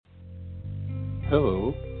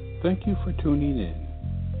Hello, thank you for tuning in.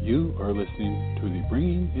 You are listening to the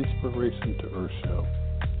Bringing Inspiration to Earth show.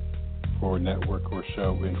 For network or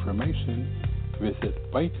show information,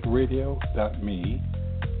 visit biteradio.me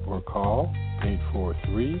or call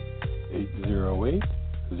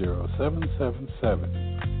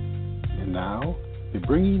 843-808-0777. And now, the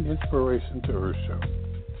Bringing Inspiration to Earth show.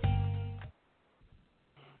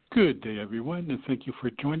 Good day, everyone, and thank you for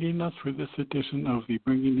joining us for this edition of the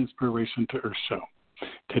Bringing Inspiration to Earth show.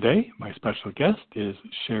 Today, my special guest is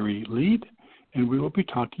Sherry Lead, and we will be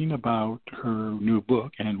talking about her new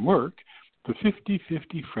book and work, The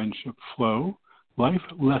 50-50 Friendship Flow, Life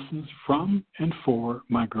Lessons from and for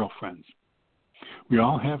My Girlfriends. We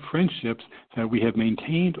all have friendships that we have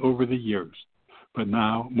maintained over the years, but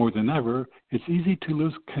now, more than ever, it's easy to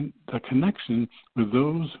lose the connection with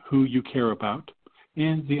those who you care about,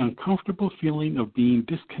 and the uncomfortable feeling of being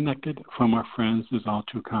disconnected from our friends is all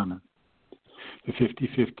too common. The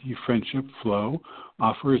 50-50 Friendship Flow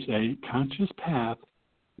offers a conscious path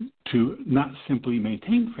to not simply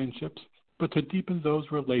maintain friendships, but to deepen those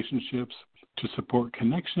relationships, to support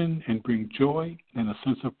connection and bring joy and a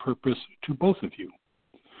sense of purpose to both of you.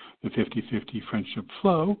 The 50-50 Friendship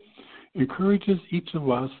Flow encourages each of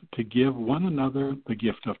us to give one another the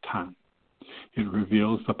gift of time. It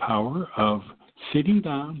reveals the power of sitting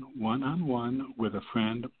down one-on-one with a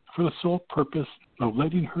friend for the sole purpose of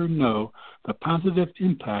letting her know the positive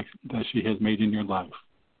impact that she has made in your life.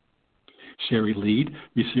 Sherry Lead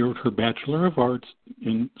received her Bachelor of Arts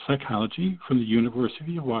in Psychology from the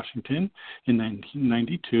University of Washington in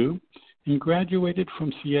 1992 and graduated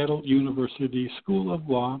from Seattle University School of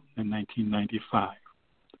Law in 1995.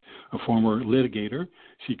 A former litigator,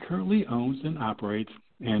 she currently owns and operates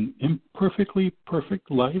an Imperfectly Perfect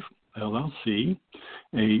Life LLC,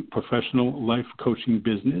 a professional life coaching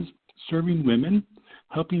business serving women,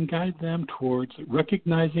 helping guide them towards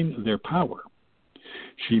recognizing their power.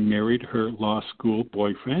 She married her law school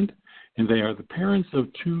boyfriend, and they are the parents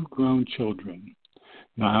of 2 grown children.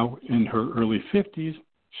 Now, in her early 50s,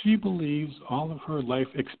 she believes all of her life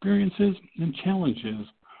experiences and challenges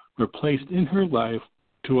were placed in her life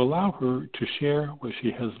to allow her to share what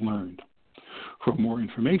she has learned. For more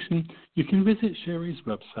information, you can visit Sherry's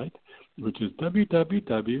website, which is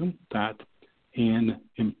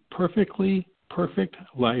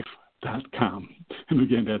www.animperfectlyperfectlife.com. And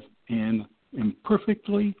again, that's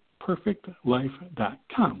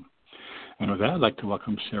animperfectlyperfectlife.com. And with that, I'd like to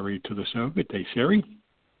welcome Sherry to the show. Good day, Sherry.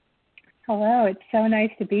 Hello, it's so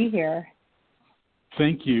nice to be here.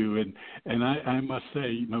 Thank you. And I must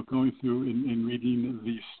say, going through and reading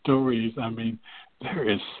these stories, I mean, there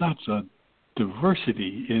is such a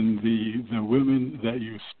diversity in the women that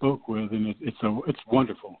you spoke with, and it's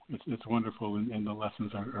wonderful. It's wonderful, and the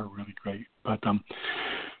lessons are really great. But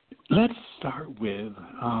let's start with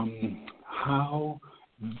how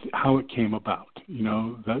it came about.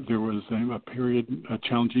 That there was a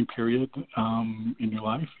challenging period in your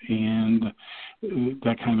life, and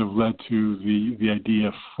that kind of led to the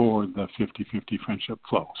idea for the 50-50 Friendship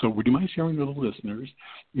Flow. So would you mind sharing with the listeners,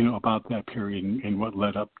 about that period and what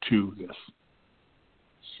led up to this?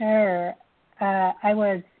 Sure.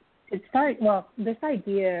 This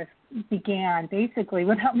idea began basically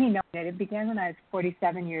without me knowing it. It began when I was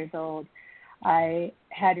 47 years old. I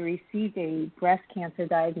had received a breast cancer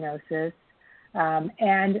diagnosis,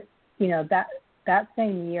 and that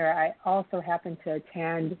same year I also happened to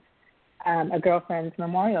attend a girlfriend's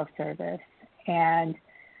memorial service. And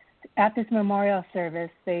at this memorial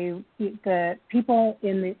service, the people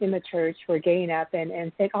in the church were getting up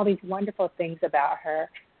and saying all these wonderful things about her.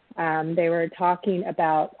 They were talking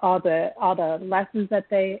about all the lessons that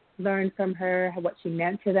they learned from her, what she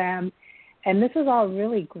meant to them. And this was all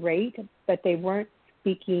really great, but they weren't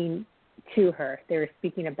speaking to her. They were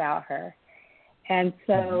speaking about her. And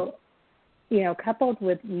so, coupled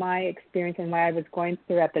with my experience and what I was going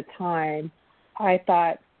through at the time, I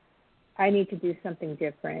thought, I need to do something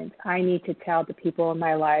different. I need to tell the people in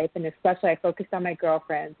my life, and especially I focused on my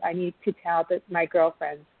girlfriends. I need to tell my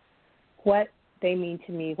girlfriends what they mean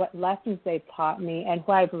to me, what lessons they've taught me, and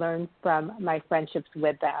what I've learned from my friendships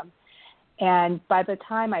with them. And by the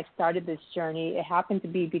time I started this journey, it happened to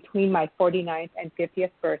be between my 49th and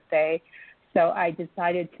 50th birthday. So I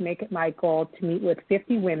decided to make it my goal to meet with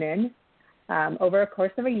 50 women over a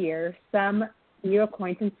course of a year, some new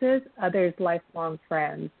acquaintances, others lifelong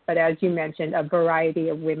friends. But as you mentioned, a variety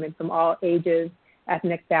of women from all ages,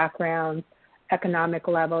 ethnic backgrounds, economic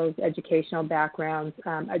levels, educational backgrounds,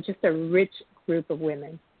 just a rich group of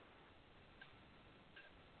women.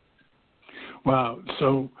 Wow.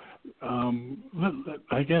 So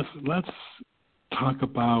I guess let's talk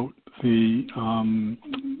about the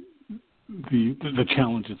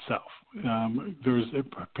challenge itself.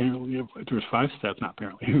 There's 5 steps. Not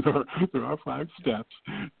apparently. There are 5 steps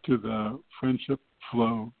to the Friendship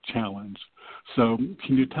Flow Challenge. So,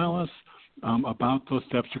 can you tell us about those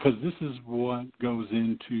steps? Because this is what goes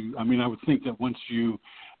into. I mean, I would think that once you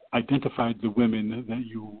identified the women that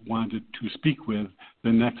you wanted to speak with,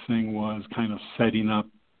 the next thing was kind of setting up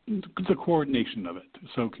the coordination of it.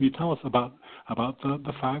 So, can you tell us about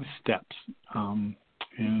the 5 steps and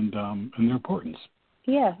their importance?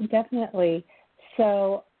 Yeah, definitely.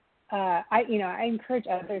 So, I encourage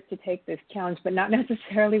others to take this challenge, but not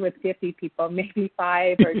necessarily with 50 people, maybe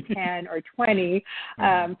 5 or 10 or 20.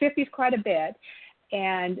 50 is quite a bit,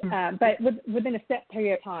 and but within a set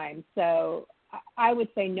period of time. So, I would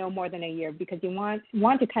say no more than a year, because you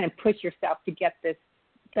want to kind of push yourself to get this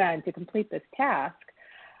done, to complete this task.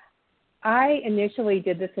 I initially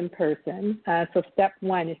did this in person. So step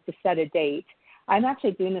 1 is to set a date. I'm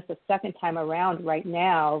actually doing this a second time around right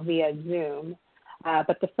now via Zoom.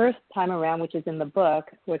 But the first time around, which is in the book,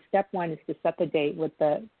 was step 1 is to set the date with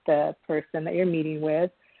the person that you're meeting with.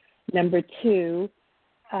 Number 2,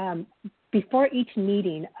 before each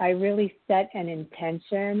meeting, I really set an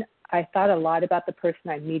intention. I thought a lot about the person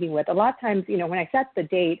I'm meeting with. A lot of times, when I set the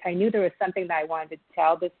date, I knew there was something that I wanted to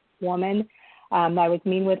tell this woman I was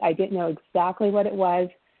meeting with. I didn't know exactly what it was.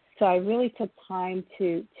 So I really took time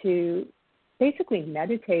to basically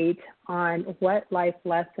meditate on what life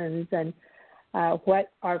lessons and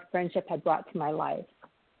what our friendship had brought to my life.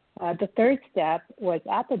 The third step was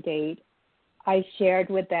at the date, I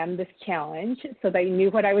shared with them this challenge so they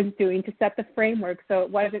knew what I was doing to set the framework so it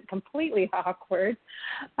wasn't completely awkward,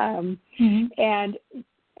 and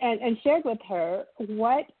shared with her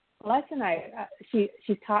what lesson she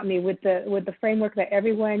taught me with the framework that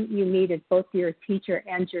everyone you meet is both your teacher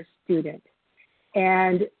and your student.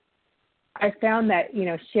 And I found that,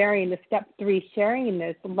 sharing the step 3, sharing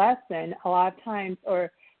this lesson a lot of times,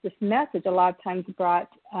 or this message a lot of times brought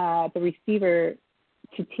the receiver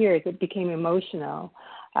to tears. It became emotional.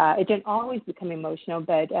 It didn't always become emotional,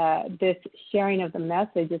 but this sharing of the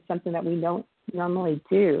message is something that we don't normally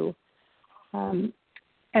do. And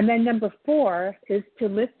then number 4 is to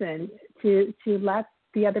listen, to let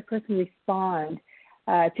the other person respond,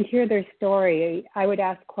 to hear their story. I would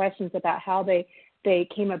ask questions about how they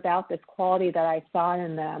came about this quality that I saw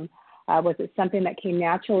in them. Was it something that came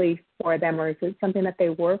naturally for them, or is it something that they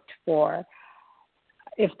worked for?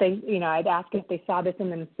 If they, I'd ask if they saw this in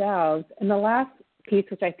themselves. And the last piece,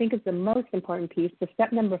 which I think is the most important piece, the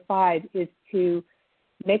step number 5, is to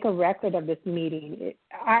make a record of this meeting.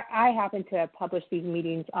 I happen to publish these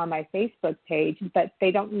meetings on my Facebook page, but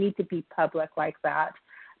they don't need to be public like that.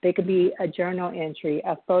 They could be a journal entry,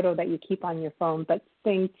 a photo that you keep on your phone, but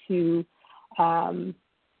thing to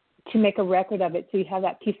make a record of it so you have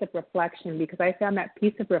that piece of reflection, because I found that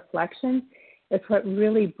piece of reflection is what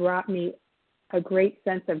really brought me a great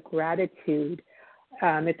sense of gratitude.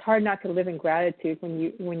 It's hard not to live in gratitude when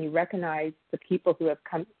you recognize the people who have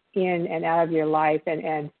come in and out of your life,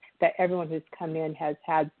 and that everyone who's come in has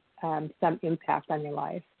had some impact on your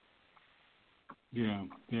life. Yeah.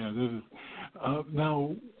 This is,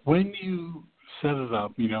 now, when you set it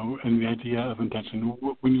up, and the idea of intention,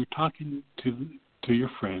 when you're talking to your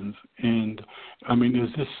friends, and I mean, is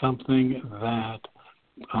this something that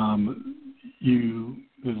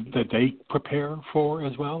that they prepare for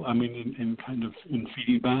as well? I mean, in kind of in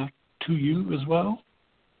feeding back to you as well?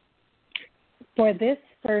 For this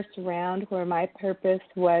first round, where my purpose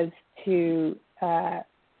was to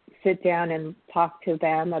sit down and talk to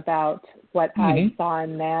them about what I saw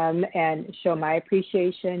in them and show my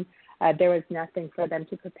appreciation, there was nothing for them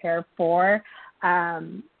to prepare for.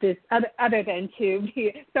 This other than to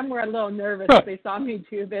be somewhere a little nervous if they saw me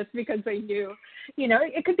do this, because they knew,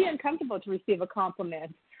 it could be uncomfortable to receive a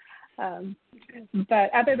compliment.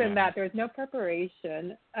 But other than that, there was no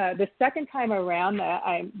preparation. The second time around that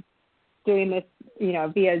I'm doing this,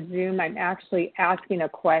 via Zoom, I'm actually asking a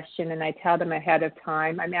question, and I tell them ahead of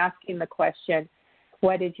time. I'm asking the question,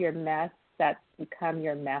 what is your mess that's become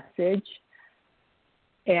your message?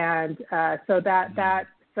 And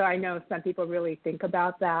so I know some people really think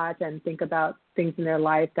about that and think about things in their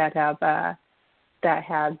life that have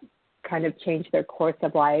kind of changed their course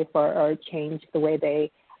of life, or changed the way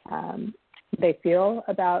they feel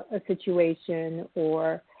about a situation,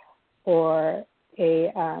 or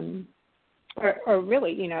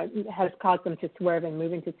really, has caused them to swerve and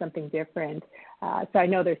move into something different. So I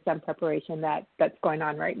know there's some preparation that's going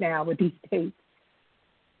on right now with these dates.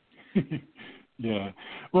 Yeah.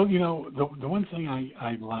 Well, the one thing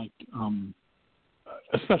I like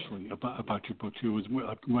especially about your book too,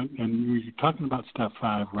 and you're talking about step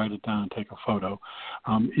 5, write it down, take a photo.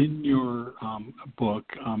 In your book,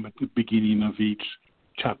 at the beginning of each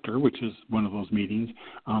chapter, which is one of those meetings,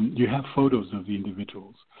 you have photos of the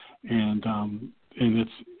individuals, and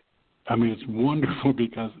it's wonderful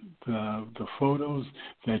because the photos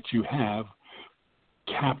that you have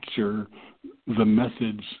capture the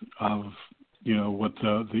message of what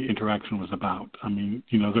the interaction was about. I mean,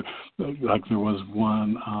 there was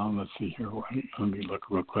one. Let's see here. Let me look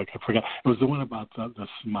real quick. I forgot. It was the one about the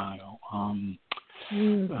smile.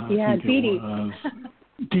 Yeah, Dee Dee.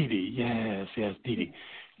 Dee Dee. Yes, Dee Dee.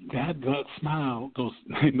 That smile,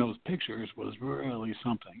 in those pictures was really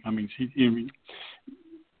something. I mean,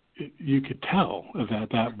 you could tell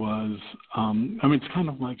that was. It's kind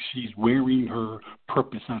of like she's wearing her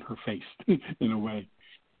purpose on her face in a way.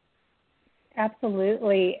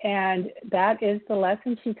 Absolutely, and that is the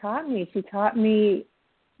lesson she taught me. She taught me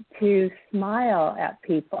to smile at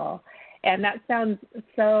people, and that sounds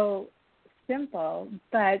so simple,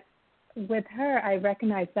 but with her, I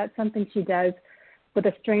recognize that's something she does with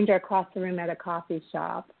a stranger across the room at a coffee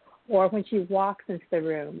shop, or when she walks into the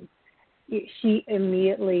room. She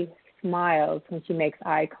immediately smiles when she makes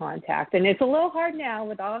eye contact, and it's a little hard now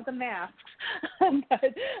with all of the masks,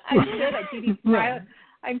 but I'm sure that Dee Dee smiles.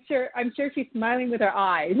 I'm sure she's smiling with her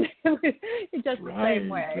eyes. It's just the same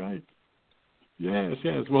way. Right. Yes.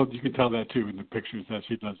 Well, you can tell that too in the pictures that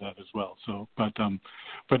she does that as well. So, but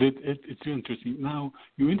it's interesting. Now,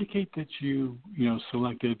 you indicate that you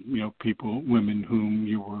selected people, women whom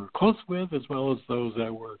you were close with, as well as those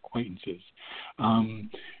that were acquaintances.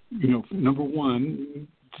 Number one,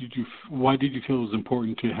 why did you feel it was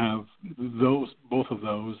important to have both of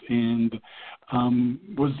those, and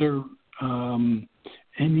was there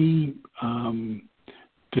any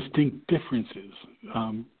distinct differences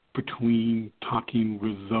between talking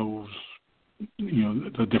with those,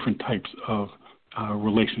 the different types of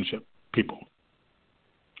relationship people?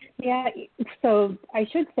 Yeah, so I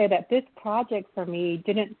should say that this project for me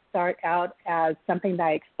didn't start out as something that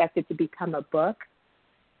I expected to become a book.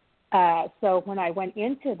 So when I went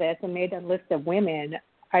into this and made a list of women,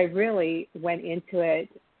 I really went into it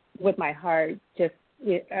with my heart, just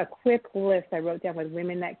a quick list I wrote down with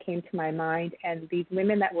women that came to my mind, and these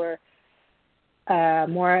women that were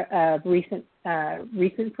more recent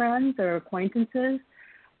friends or acquaintances.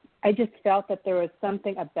 I just felt that there was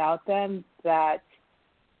something about them that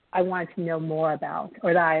I wanted to know more about,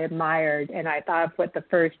 or that I admired, and I thought of what the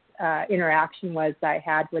first interaction was that I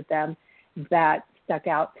had with them that stuck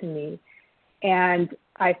out to me. And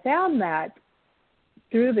I found that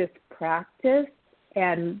through this practice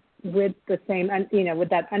and with the same, with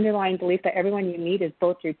that underlying belief that everyone you meet is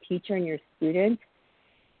both your teacher and your student,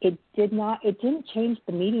 it didn't change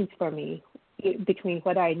the meetings for me between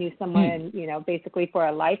whether I knew someone, basically for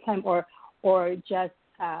a lifetime or just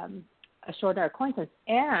a shorter acquaintance.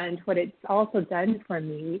 And what it's also done for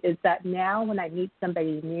me is that now when I meet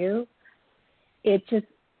somebody new, it just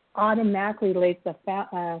automatically lays the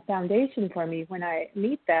foundation for me when I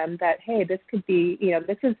meet them that, hey, this could be,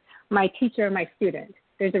 this is my teacher and my student.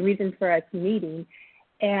 There's a reason for us meeting.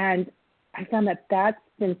 And I found that that's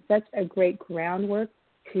been such a great groundwork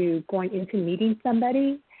to going into meeting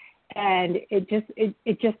somebody. And it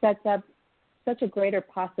just sets up such a greater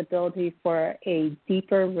possibility for a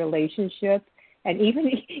deeper relationship. And even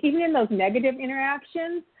in those negative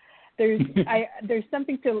interactions, there's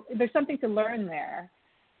something to learn there.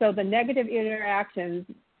 So the negative interactions,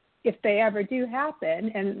 if they ever do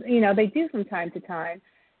happen, and they do from time to time,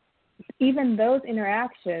 even those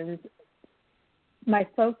interactions, my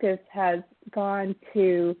focus has gone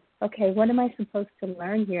to, okay, what am I supposed to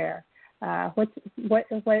learn here? What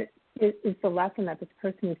is the lesson that this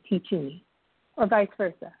person is teaching me, or vice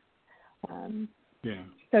versa?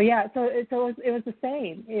 So it was the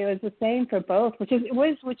same. It was the same for both, which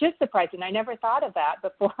is surprising. I never thought of that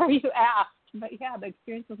before you asked, but yeah, the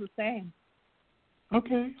experience was the same.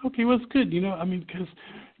 Okay, well, it's good. Because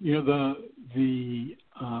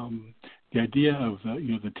the idea of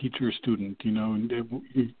the teacher-student, and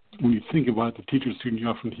when you think about the teacher-student, you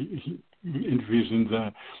often envision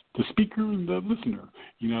the speaker and the listener,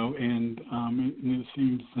 and it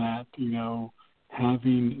seems that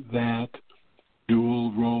having that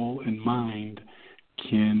dual role in mind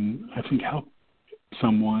can, I think, help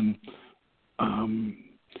someone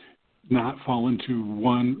not fall into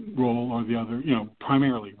one role or the other,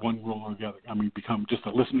 primarily one role or the other. Become just a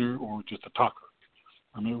listener or just a talker.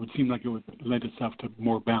 It would seem like it would lend itself to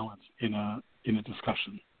more balance in a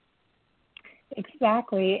discussion.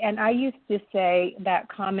 Exactly. And I used to say that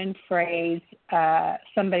common phrase,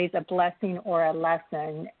 somebody's a blessing or a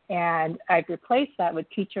lesson. And I've replaced that with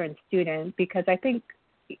teacher and student because I think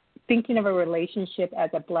thinking of a relationship as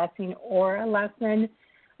a blessing or a lesson,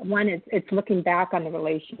 one, it's looking back on the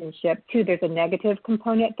relationship. Two, there's a negative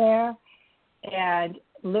component there. And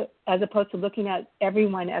as opposed to looking at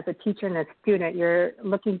everyone as a teacher and a student, you're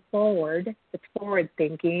looking forward. It's forward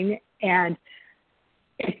thinking. And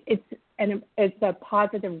it's a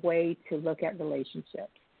positive way to look at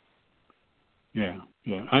relationships. Yeah,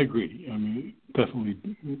 I agree. I mean, definitely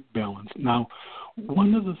balanced. Now,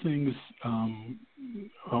 one of the things,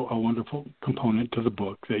 a wonderful component to the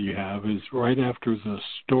book that you have is right after the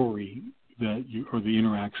story that you, or the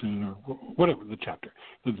interaction, or whatever the chapter,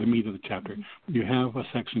 the meat of the chapter, you have a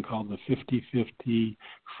section called the 50-50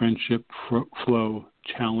 Friendship Flow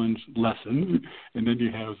Challenge Lesson, and then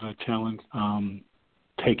you have the challenge,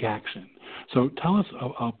 Take Action. So tell us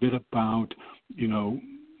a bit about,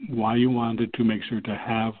 why you wanted to make sure to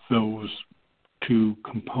have those two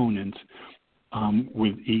components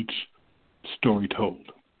with each story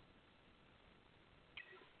told.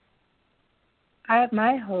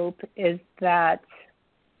 My hope is that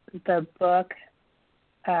the book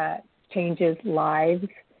changes lives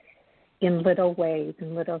in little ways,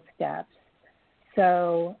 in little steps.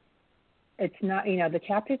 So it's not, the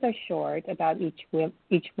chapters are short about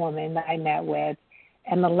each woman that I met with,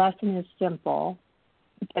 and the lesson is simple.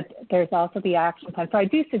 But there's also the action plan. So I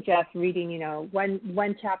do suggest reading,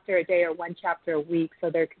 one chapter a day or one chapter a week,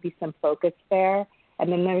 so there could be some focus there.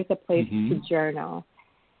 And then there's a place to journal.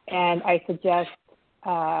 And I suggest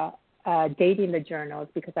dating the journals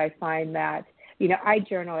because I find that, I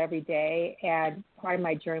journal every day, and part of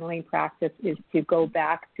my journaling practice is to go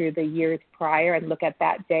back through the years prior and look at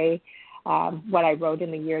that day, what I wrote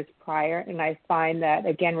in the years prior. And I find that,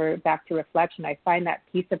 again, we're back to reflection. I find that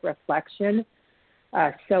piece of reflection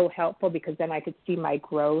so helpful because then I could see my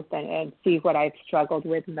growth and see what I've struggled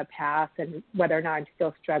with in the past and whether or not I'm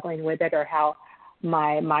still struggling with it or how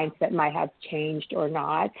my mindset might have changed or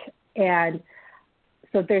not. And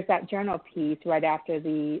so there's that journal piece right after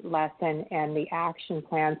the lesson and the action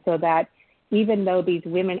plan so that even though these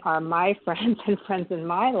women are my friends and friends in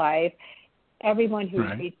my life, everyone who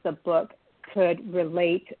reads the book could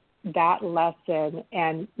relate that lesson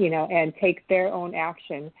and, and take their own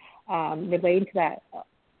action relating to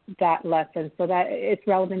that lesson so that it's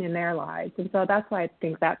relevant in their lives. And so that's why I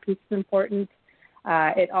think that piece is important.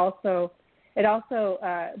 They'll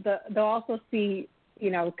also see,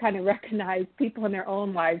 kind of recognize people in their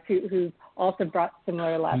own lives who also brought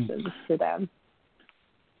similar lessons to them.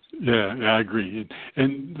 Yeah, I agree.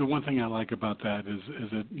 And the one thing I like about that is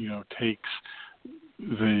it, takes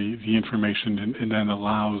the information and then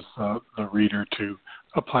allows the reader to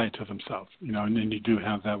apply it to themselves, and then you do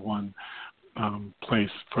have that one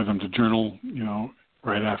place for them to journal,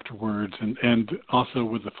 right afterwards, and also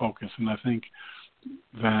with the focus. And I think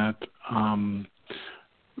that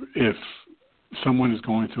if someone is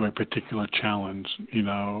going through a particular challenge,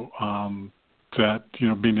 that,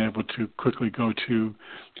 being able to quickly go to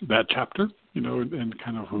that chapter, and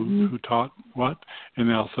kind of who taught what,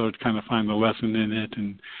 and also to kind of find the lesson in it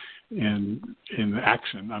and in the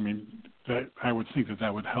action. I mean, that I would think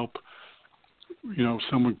that would help,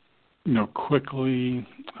 someone, quickly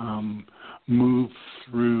move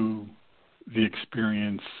through the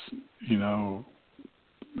experience,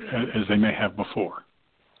 as they may have before.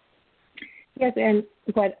 Yes, and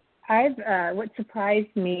what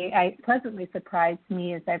pleasantly surprised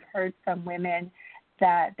me is I've heard from women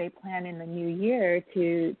that they plan in the new year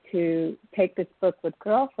to take this book with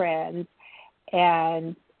girlfriends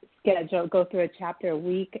and go through a chapter a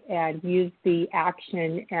week and use the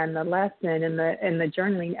action and the lesson and the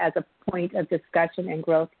journaling as a point of discussion and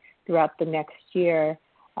growth throughout the next year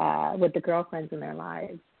with the girlfriends in their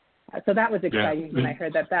lives. So that was exciting when I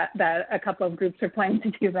heard that a couple of groups are planning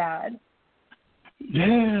to do that.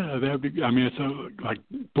 Yeah, that'd be. I mean, it's like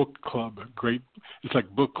book club. Great. It's like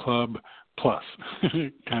book club plus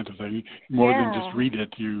kind of thing. More than just read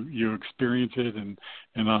it, you experience it and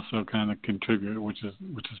also kind of contribute, which is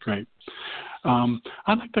great.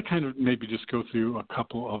 I'd like to kind of maybe just go through a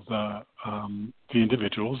couple of the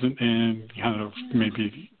individuals and kind of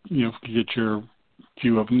maybe get your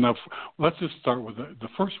view of enough. Let's just start with the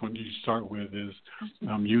first one you start with is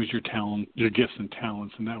use your talent, your gifts and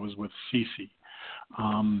talents, and that was with Cece.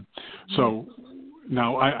 So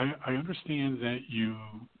now I understand that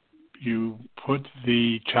you put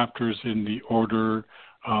the chapters in the order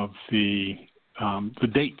of the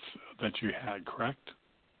dates that you had, correct?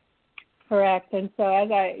 Correct. And so as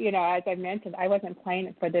I mentioned, I wasn't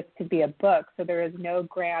planning for this to be a book, so there is no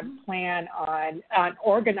grand plan on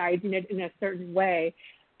organizing it in a certain way.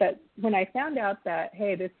 But when I found out that,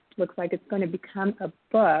 hey, this looks like it's going to become a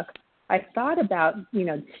book, I thought about,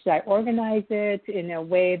 should I organize it in a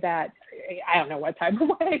way that, I don't know what type of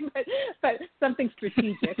way, but something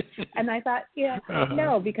strategic. And I thought,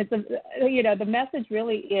 no, because the message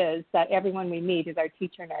really is that everyone we meet is our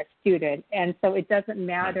teacher and our student. And so it doesn't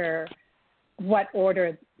matter what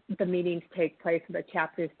order the meetings take place or the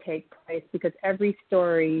chapters take place, because every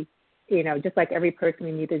story, just like every person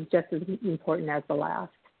we meet, is just as important as the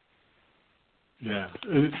last. Yeah,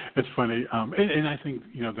 it's funny, and I think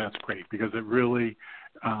that's great, because it really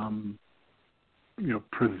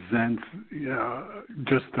presents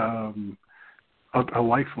just a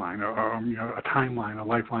lifeline, or a timeline, a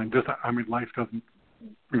lifeline. Life doesn't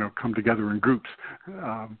come together in groups,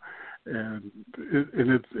 and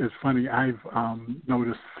it's funny. I've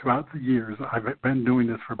noticed throughout the years. I've been doing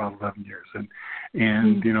this for about 11 years, and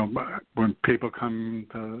when people come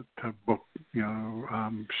to book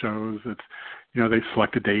shows, it's they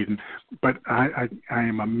select a date, but I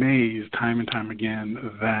am amazed time and time again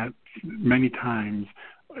that many times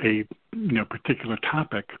a particular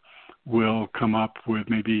topic will come up with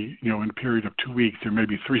maybe in a period of 2 weeks there may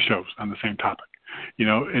be 3 shows on the same topic,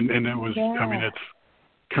 and it was it's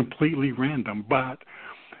completely random, but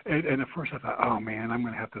and at first I thought, oh man, I'm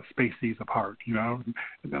going to have to space these apart, and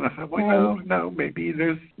then I thought, well, no, maybe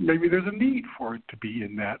there's a need for it to be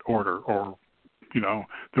in that order, or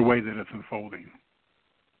the way that it's unfolding.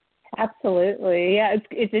 Absolutely, yeah,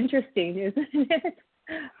 it's interesting, isn't it?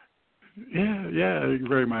 Yeah,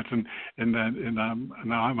 very much. And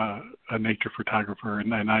now I'm a nature photographer,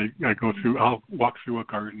 and I go through. I'll walk through a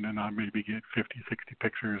garden, and I maybe get 50, 60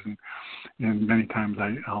 pictures, and many times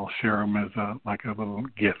I'll share them as a little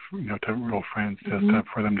gift, to real friends, just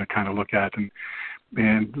for them to kind of look at. And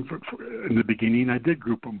in the beginning, I did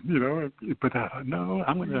group them, but I thought, no,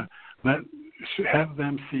 I'm going to have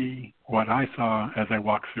them see what I saw as I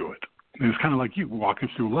walk through it. And it's kind of like you walking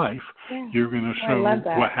through life. Yeah. You're going to show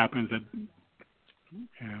what happens at.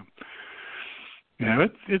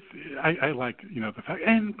 It's I like the fact,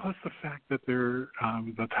 and plus the fact that the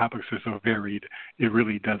topics are so varied. It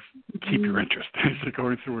really does keep your interest as you're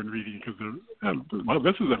going through and reading, because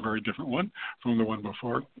this is a very different one from the one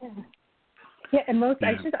before. Yeah, and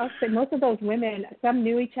I should also say most of those women, some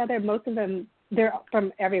knew each other. Most of them, they're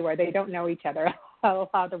from everywhere. They don't know each other. A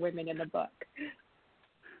lot of the women in the book.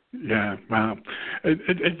 Yeah, wow.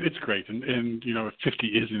 It's great. And 50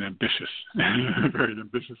 is an ambitious, very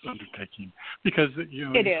ambitious undertaking, because,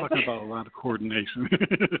 you're talking about a lot of coordination.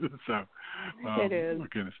 So, it is. Oh,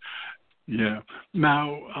 goodness. Yeah.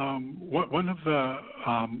 Now, one of the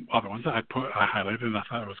other ones that I highlighted, and I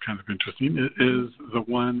thought it was kind of interesting, is the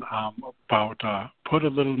one about put a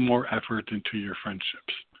little more effort into your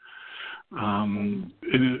friendships. And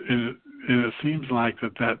it seems like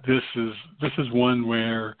that this is one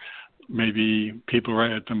where maybe people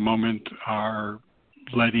right at the moment are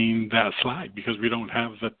letting that slide, because we don't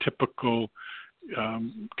have the typical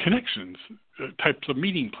connections, types of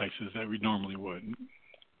meeting places that we normally would.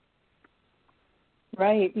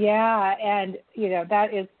 Right, yeah, and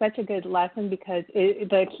that is such a good lesson, because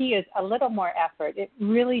the key is a little more effort. It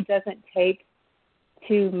really doesn't take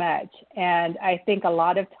too much, and I think a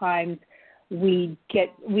lot of times we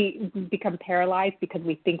become paralyzed because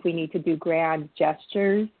we think we need to do grand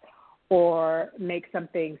gestures or make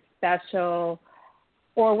something special,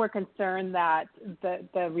 or we're concerned that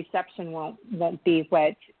the reception won't be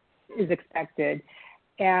what is expected.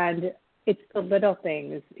 And it's the little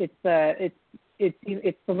things. It's the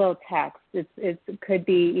little text. It could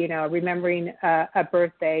be remembering a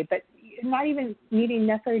birthday, but not even needing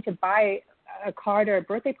necessarily to buy a card or a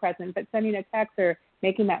birthday present, but sending a text or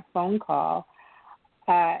making that phone call.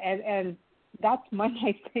 And that's one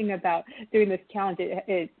nice thing about doing this challenge.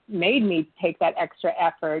 It made me take that extra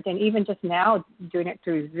effort. And even just now doing it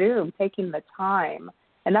through Zoom, taking the time.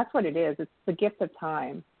 And that's what it is. It's the gift of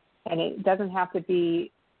time. And it doesn't have to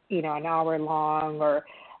be, an hour long or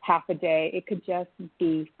half a day. It could just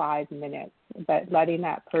be 5 minutes. But letting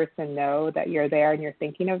that person know that you're there and you're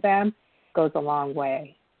thinking of them goes a long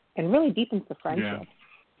way and really deepens the friendship.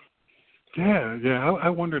 Yeah. I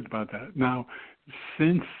wondered about that. Now,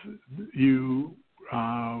 since you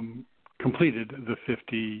completed the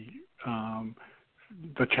 50,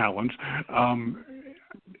 the challenge,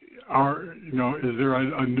 is there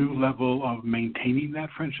a new level of maintaining that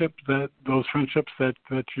friendship, those friendships that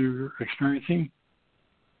you're experiencing?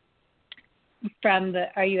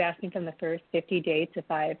 Are you asking from the first 50 dates if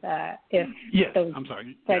yes, those I'm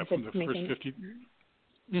sorry. Yeah, from the first 50.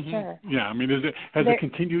 Mm-hmm. Sure. Yeah, I mean, has it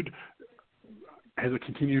continued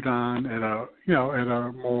on at a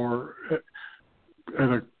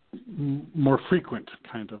more frequent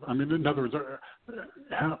kind of? I mean, in other words,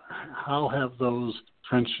 how have those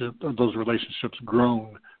relationships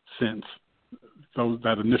grown since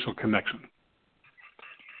that initial connection?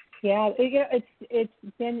 Yeah, it's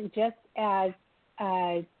been just as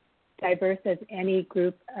diverse as any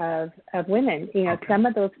group of women. Okay. Some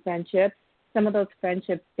of those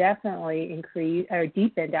friendships definitely increased or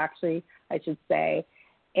deepened, actually, I should say,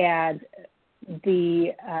 and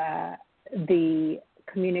the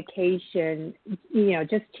communication,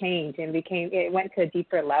 just changed and it went to a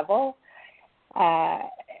deeper level.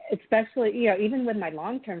 Especially, even with my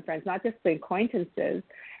long-term friends, not just the acquaintances.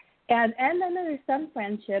 And then there's some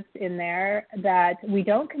friendships in there that we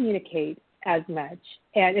don't communicate as much.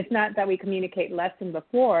 And it's not that we communicate less than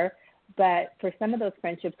before, but for some of those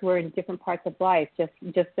friendships, we're in different parts of life, just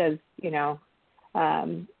as,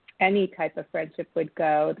 any type of friendship would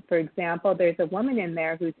go. For example, there's a woman in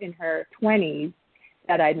there who's in her 20s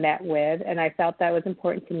that I met with, and I felt that was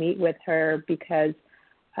important to meet with her because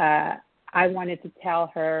I wanted to tell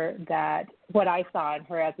her that what I saw in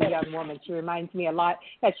her as a young woman. She reminds me a lot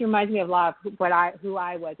of who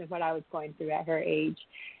I was and what I was going through at her age.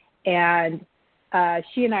 And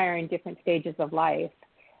she and I are in different stages of life.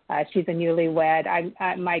 She's a newlywed.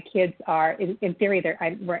 My kids are, in theory,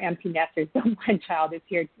 we're empty nesters. So one child is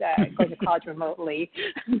here going to college remotely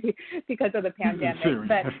because of the pandemic.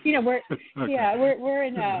 But we're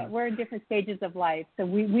in different stages of life, so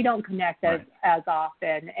we don't connect as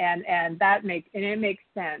often, and it makes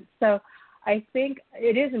sense. So I think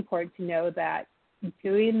it is important to know that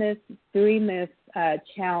doing this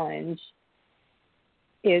challenge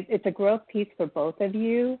it's a growth piece for both of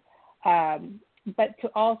you. But to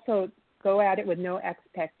also go at it with no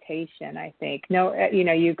expectation, I think. No,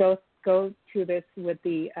 you go to this with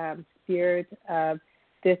the spirit of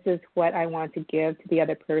this is what I want to give to the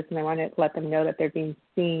other person. I want to let them know that they're being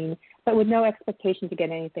seen, but with no expectation to get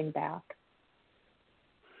anything back.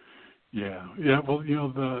 Yeah. Well,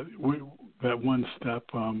 that one step,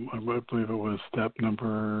 I believe it was step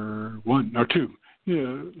number 1 or 2.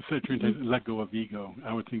 Set your intention, let go of ego.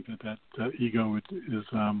 I would think that ego is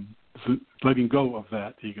letting go of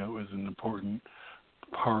that ego is an important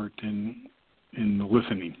part in the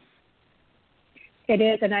listening. It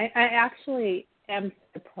is, and I actually am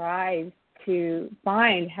surprised to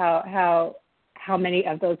find how many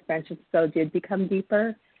of those friendships did become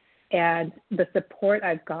deeper, and the support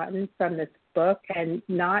I've gotten from this book, and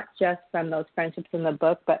not just from those friendships in the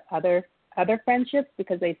book, but other friendships,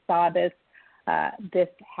 because they saw this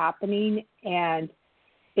happening. And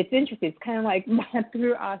it's interesting. It's kind of like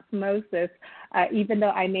through osmosis, even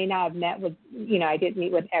though I may not have met with, I didn't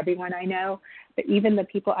meet with everyone I know, but even the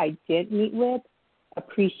people I did meet with have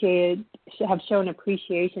shown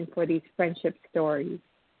appreciation for these friendship stories.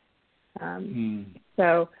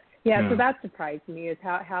 So that surprised me, is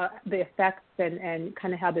how the effects and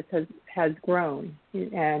kind of how this has grown,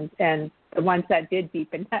 and the ones that did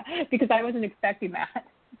deepen, because I wasn't expecting that.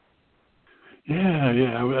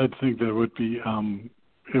 Yeah, I think that would be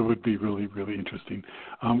it would be really, really interesting.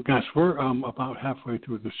 Gosh, we're about halfway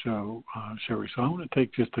through the show, Sherry, so I want to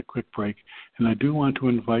take just a quick break, and I do want to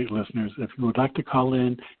invite listeners, if you would like to call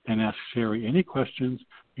in and ask Sherry any questions,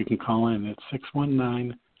 you can call in at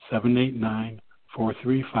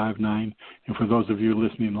 619-789-4359, and for those of you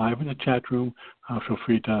listening live in the chat room, feel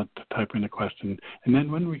free to type in a question. And then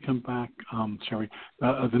when we come back, Sherry,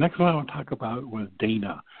 the next one I want to talk about was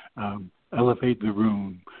Dana. Elevate the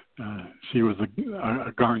room. She was a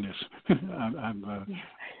garnish on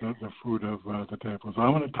the food of the table. So I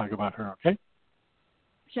want to talk about her, okay?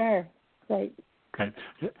 Sure. Great. Okay.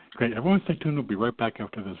 Great. Everyone stay tuned. We'll be right back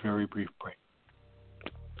after this very brief break.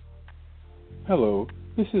 Hello,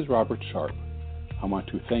 this is Robert Sharp. I want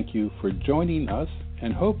to thank you for joining us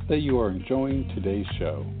and hope that you are enjoying today's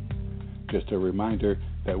show. Just a reminder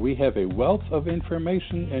that we have a wealth of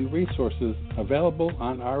information and resources available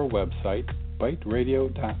on our website,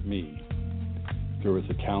 biteradio.me. There is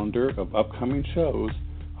a calendar of upcoming shows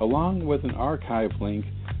along with an archive link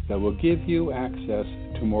that will give you access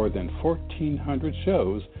to more than 1,400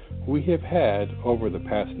 shows we have had over the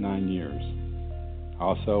past 9 years.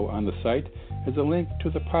 Also on the site is a link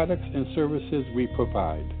to the products and services we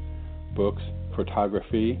provide: books,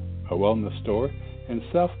 photography, a wellness store, and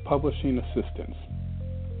self-publishing assistance.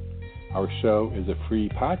 Our show is a free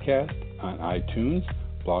podcast on iTunes,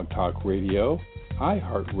 Blog Talk Radio,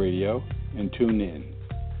 iHeartRadio, and TuneIn.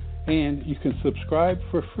 And you can subscribe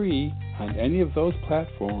for free on any of those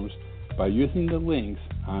platforms by using the links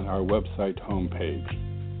on our website homepage.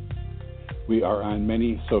 We are on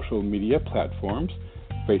many social media platforms,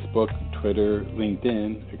 Facebook, Twitter,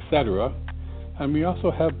 LinkedIn, etc., and we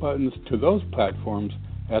also have buttons to those platforms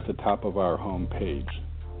at the top of our homepage.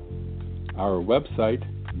 Our website,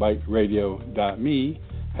 biteradio.me,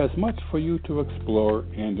 has much for you to explore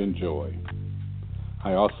and enjoy.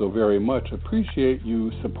 I also very much appreciate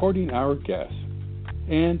you supporting our guests,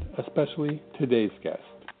 and especially today's guest.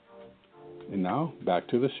 And now, back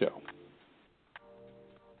to the show.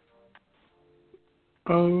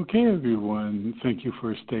 Okay, everyone. Thank you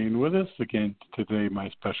for staying with us. Again, today my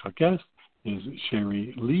special guest is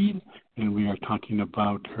Sherry Lead, and we are talking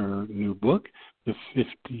about her new book, The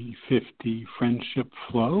 50/50 Friendship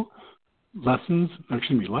Flow, life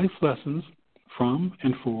lessons from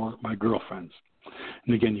and for my girlfriends.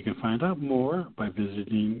 And again, you can find out more by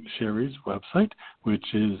visiting Sherry's website,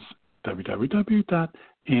 which is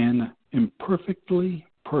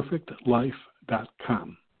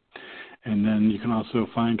www.animperfectlyperfectlife.com. And then you can also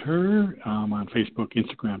find her on Facebook,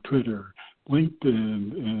 Instagram, Twitter,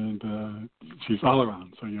 LinkedIn, and she's all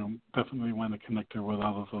around. So you'll definitely want to connect her with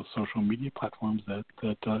all of those social media platforms that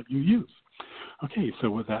you use. Okay, so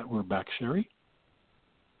with that, we're back, Sherry.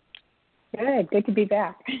 Good to be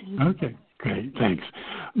back. Okay, great, thanks.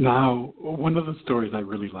 Now, one of the stories I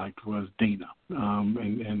really liked was Dana,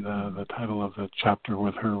 and the title of the chapter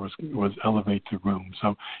with her was Elevate the Room.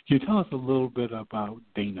 So can you tell us a little bit about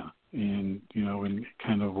Dana and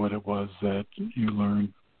kind of what it was that you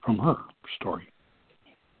learned from her story?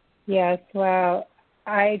 Yes, well,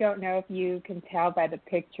 I don't know if you can tell by the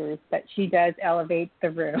pictures, but she does elevate the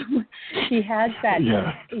room. She has that.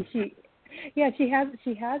 She has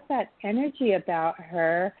that energy about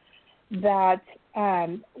her that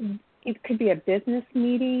it could be a business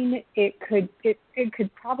meeting. It could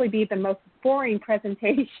probably be the most boring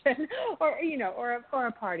presentation, or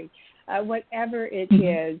a party, whatever it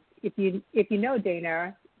is. If you know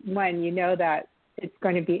Dana, one, you know that it's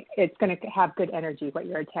going to have good energy what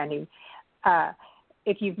you're attending.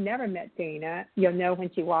 If you've never met Dana, you'll know when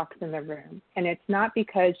she walks in the room, and it's not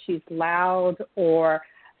because she's loud or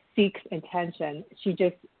seeks attention. She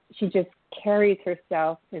just carries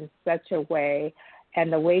herself in such a way,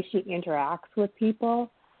 and the way she interacts with people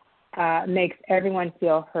makes everyone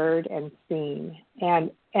feel heard and seen.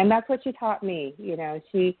 And that's what she taught me.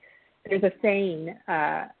 There's a saying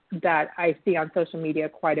that I see on social media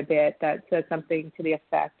quite a bit that says something to the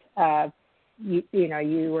effect of,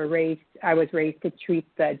 I was raised to treat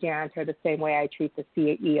the janitor the same way I treat the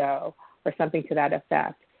CEO, or something to that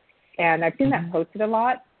effect. And I've seen that posted a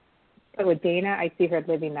lot. But with Dana, I see her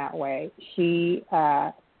living that way. She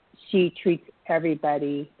treats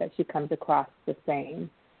everybody that she comes across the same.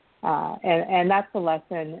 And that's the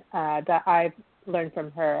lesson that I've learned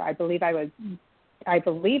from her. I believe I was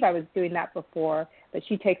doing that before, but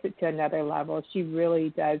she takes it to another level. She really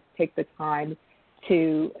does take the time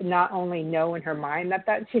to not only know in her mind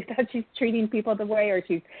that she's treating people the way, or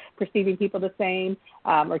she's perceiving people the same,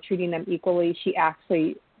 or treating them equally. She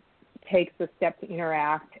actually takes the step to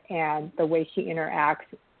interact, and the way she interacts,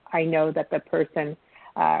 I know that the person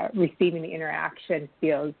receiving the interaction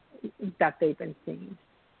feels that they've been seen.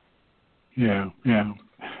 Yeah,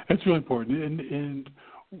 that's really important. And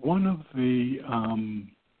one of the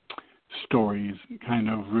stories kind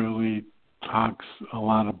of really talks a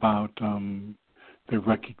lot about the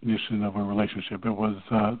recognition of a relationship. It was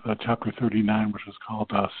chapter 39, which was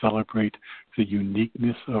called Celebrate the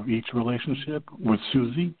Uniqueness of Each Relationship, with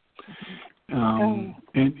Susie. And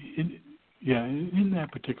in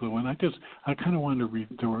that particular one, I kind of wanted to read.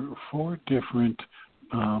 There were 4 different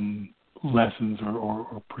lessons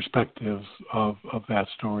or perspectives of that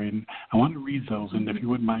story, and I want to read those. And if you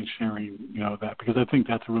wouldn't mind sharing, that, because I think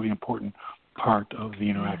that's a really important part of the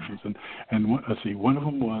interactions. And let's see, one of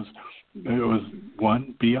them was,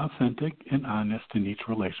 1, be authentic and honest in each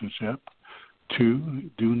relationship.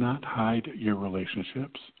 2, do not hide your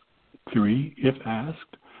relationships. 3, if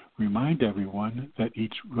asked, remind everyone that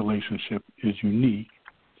each relationship is unique.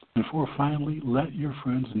 And 4, finally, let your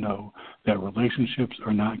friends know that relationships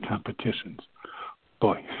are not competitions.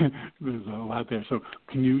 Boy, there's a lot there. So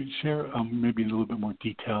can you share maybe a little bit more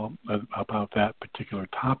detail about that particular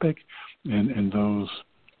topic and those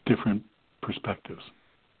different perspectives?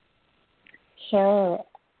 Sure.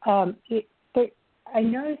 I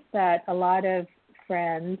noticed that a lot of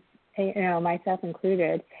friends, myself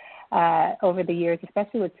included, over the years,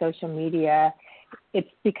 especially with social media, it's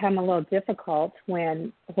become a little difficult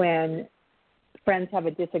when friends have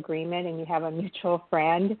a disagreement and you have a mutual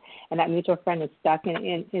friend, and that mutual friend is stuck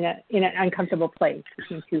in an uncomfortable place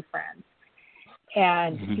between two friends.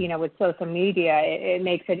 And, with social media, it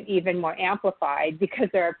makes it even more amplified because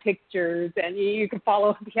there are pictures and you can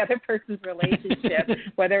follow the other person's relationship,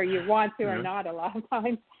 whether you want to or not a lot of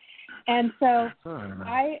times. And so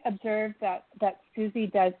I observed that Susie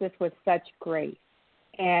does this with such grace,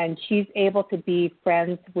 and she's able to be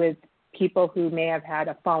friends with people who may have had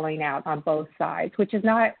a falling out on both sides, which is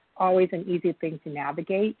not always an easy thing to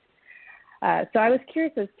navigate. So I was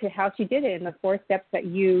curious as to how she did it, and the 4 steps that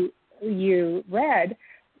you read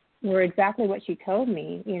were exactly what she told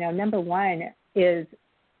me. Number 1 is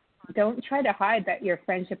don't try to hide that your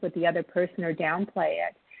friendship with the other person or downplay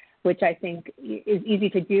it, which I think is easy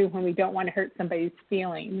to do when we don't want to hurt somebody's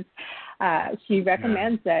feelings. She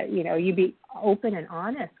recommends that, you be open and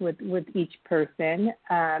honest with each person.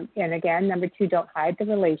 And again, number 2, don't hide the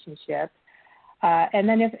relationship. And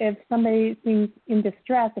then if somebody seems in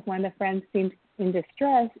distress, if one of the friends seems in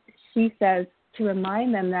distress, she says to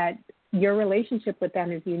remind them that your relationship with them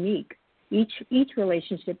is unique. Each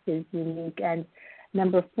relationship is unique. And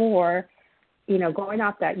number 4, going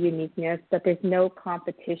off that uniqueness, that there's no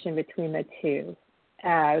competition between the two,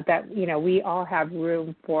 that, we all have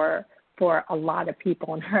room for a lot of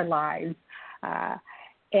people in our lives.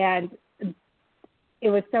 And it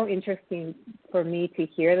was so interesting for me to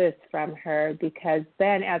hear this from her, because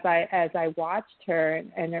then as I watched her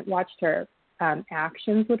and watched her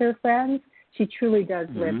actions with her friends, she truly does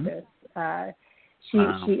live this. She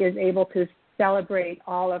is able to celebrate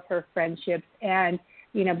all of her friendships, and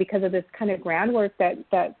because of this kind of groundwork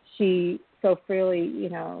that she so freely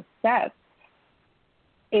sets,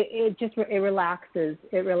 it relaxes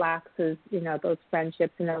those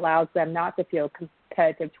friendships, and allows them not to feel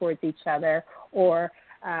competitive towards each other,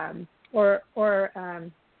 and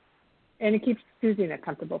it keeps Susie in a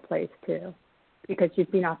comfortable place too, because she's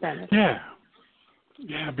being authentic.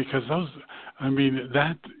 Yeah, because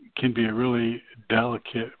that can be a really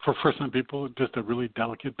delicate, for some people, just a really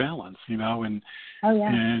delicate balance, and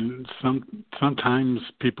and sometimes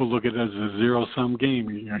people look at it as a zero-sum game.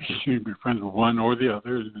 You can be friends with one or the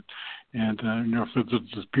other, and if there's a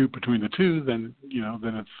dispute between the two, then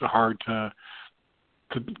then it's hard to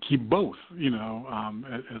keep both,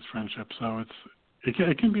 as friendships. So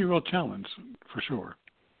it can be a real challenge for sure.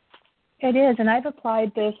 It is, and I've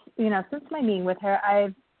applied this, since my meeting with her,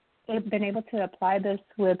 I've been able to apply this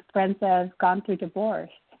with friends that have gone through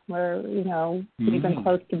divorce, where, we've been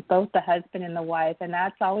close to both the husband and the wife, and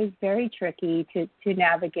that's always very tricky to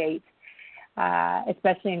navigate,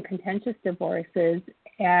 especially in contentious divorces.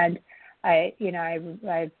 And I've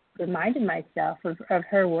reminded myself of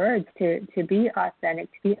her words to be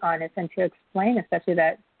authentic, to be honest, and to explain, especially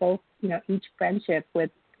that both, each friendship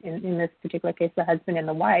with, in this particular case, the husband and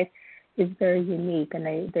the wife, is very unique, and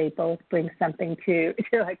they both bring something to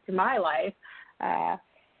my life,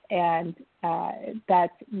 and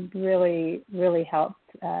that's really helped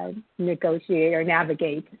negotiate or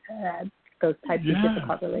navigate those types of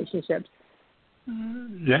difficult relationships.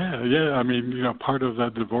 Yeah. Part of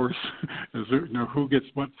that divorce is who gets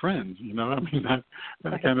what friends.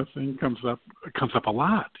 That kind of thing comes up a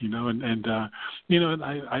lot. And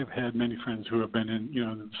I've had many friends who have been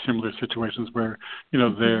in similar situations where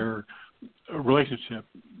their relationship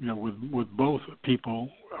with both people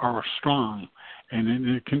are strong, and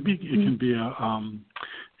it can be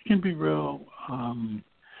real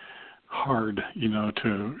hard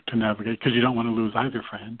to navigate, because you don't want to lose either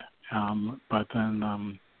friend. But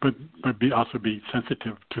also be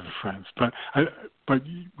sensitive to the friends. But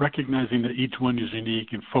recognizing that each one is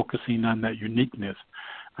unique and focusing on that uniqueness,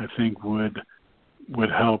 I think would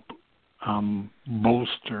help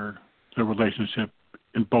bolster the relationship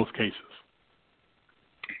in both cases.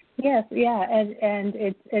 Yes, yeah, and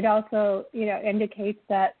it also indicates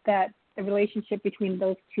that the relationship between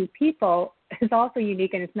those two people is also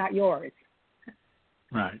unique, and it's not yours.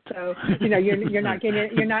 Right. So you're not getting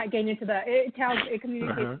into it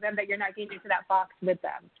communicates to them that you're not getting into that box with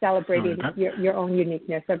them, celebrating your own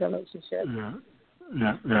uniqueness of relationship.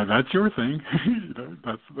 Yeah, that's your thing.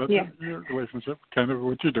 That's your relationship, kind of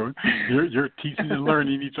what you're doing. You're teaching and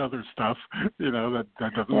learning each other's stuff.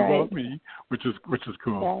 That doesn't involve me, which is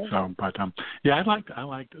cool. Right. So, I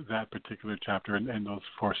liked that particular chapter and those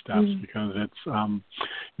 4 steps, because it's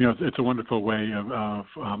it's a wonderful way of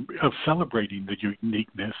celebrating the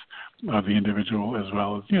uniqueness of the individual, as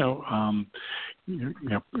well as you're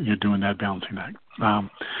doing that balancing act.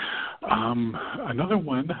 Another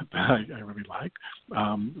one that I really liked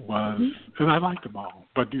was, and I liked them all,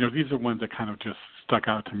 but these are ones that kind of just stuck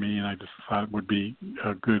out to me, and I just thought would be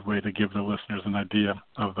a good way to give the listeners an idea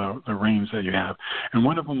of the range that you have. And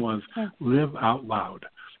one of them was Live Out Loud,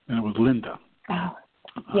 and it was Linda. Oh,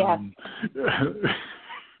 yeah.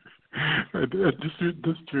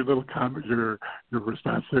 Just your little comment, your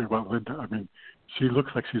response there about Linda. I mean, she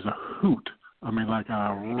looks like she's a hoot. I mean, like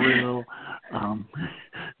a real,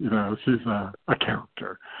 she's a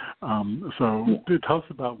character. Tell us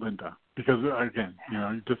about Linda, because again,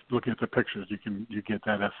 just looking at the pictures, you get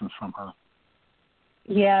that essence from her.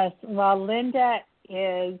 Yes, well, Linda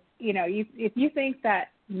is, if you think that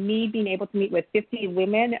me being able to meet with 50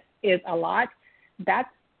 women is a lot,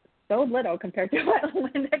 that's so little compared to what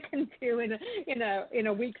Linda can do in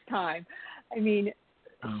a week's time. I mean,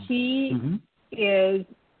 she is.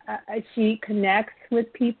 She connects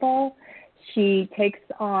with people. She takes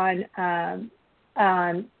on,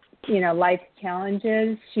 life's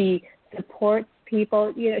challenges. She supports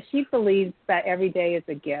people. She believes that every day is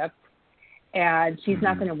a gift, and she's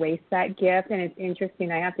not going to waste that gift. And it's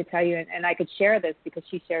interesting. I have to tell you, and I could share this because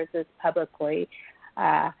she shares this publicly,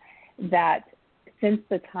 that since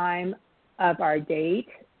the time of our date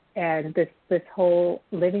and this whole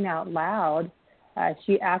living out loud,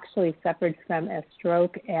 she actually suffered from a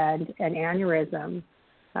stroke and an aneurysm.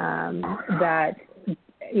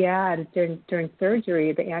 During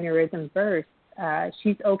surgery, the aneurysm burst.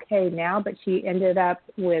 She's okay now, but she ended up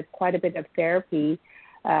with quite a bit of therapy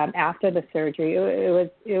after the surgery.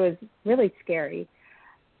 It was really scary,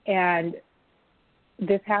 and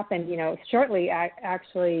this happened, shortly,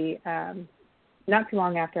 actually, not too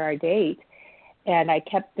long after our date. And I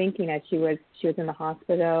kept thinking as she was in the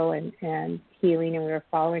hospital and healing, and we were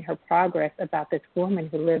following her progress, about this woman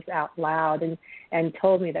who lives out loud and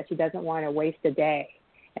told me that she doesn't want to waste a day.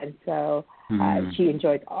 And so she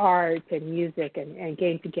enjoys art and music and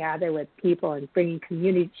getting together with people and bringing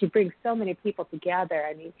community. She brings so many people together.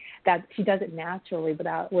 I mean, that she does it naturally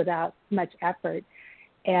without much effort.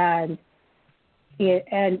 And it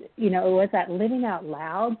was that living out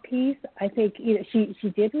loud piece. I think she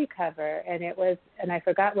did recover, and I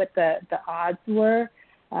forgot what the odds were.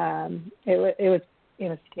 It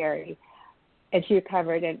was scary, and she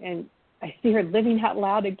recovered, and I see her living out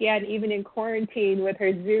loud again, even in quarantine, with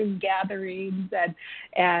her Zoom gatherings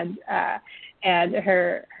and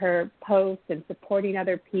her posts and supporting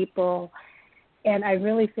other people. And I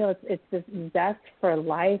really feel it's this zest for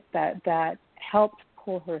life that helped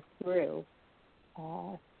pull her through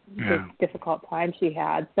this difficult time she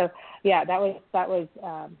had. So that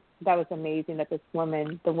was amazing that this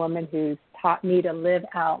woman, the woman who's taught me to live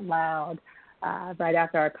out loud, right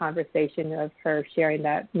after our conversation of her sharing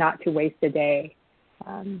that not to waste a day,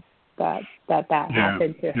 that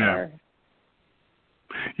happened to her.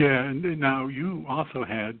 Yeah, and now you also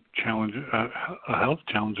had a health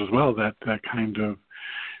challenge as well, that kind of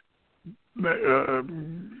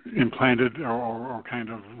implanted or kind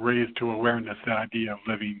of raised to awareness that idea of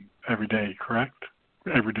living every day, correct?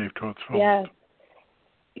 Every day to its fullest. Yes.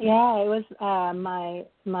 Yeah, it was my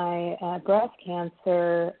breast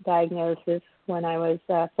cancer diagnosis when I was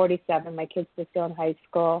 47. My kids were still in high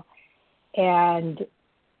school, and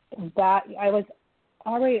that I was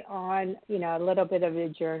already on, a little bit of a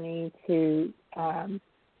journey to,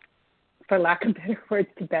 for lack of better words,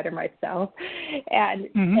 to better myself, and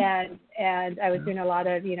I was doing a lot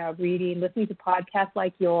of reading, listening to podcasts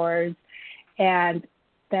like yours, and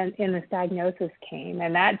then this diagnosis came,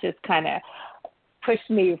 and that just kind of pushed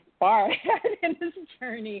me far ahead in this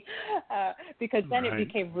journey, because then it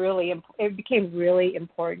became really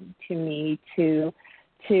important to me to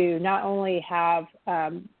not only have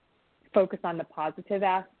focus on the positive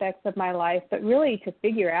aspects of my life, but really to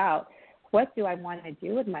figure out, what do I want to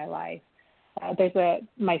do with my life? There's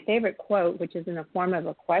my favorite quote, which is in the form of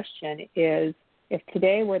a question, is, if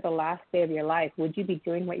today were the last day of your life, would you be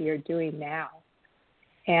doing what you're doing now?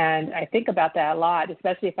 And I think about that a lot,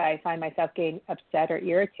 especially if I find myself getting upset or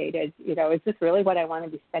irritated. Is this really what I want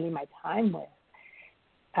to be spending my time with?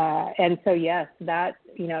 And so, yes, that,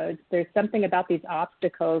 there's something about these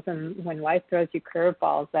obstacles, and when life throws you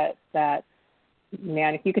curveballs, that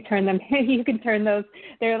man, if you could turn them, you can turn those.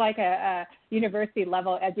 They're like a university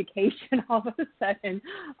level education all of a sudden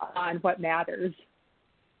on what matters.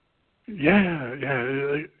 Yeah,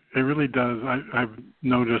 it really does. I've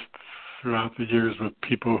noticed throughout the years with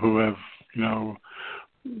people who have,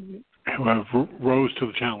 rose to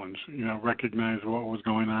the challenge, recognized what was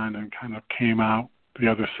going on and kind of came out the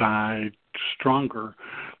other side stronger,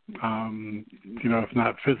 if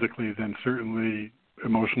not physically, then certainly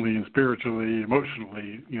emotionally and spiritually,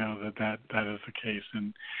 emotionally, that is the case.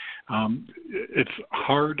 And it's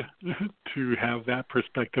hard to have that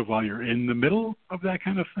perspective while you're in the middle of that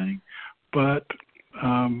kind of thing. But,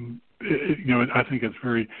 I think it's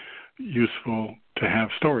very useful to have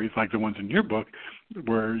stories like the ones in your book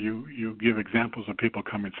where you give examples of people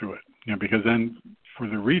coming through it, because then for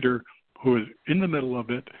the reader who is in the middle of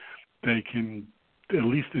it, they can at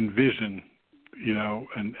least envision,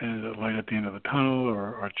 and a light at the end of the tunnel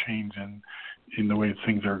or a change in the way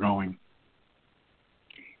things are going.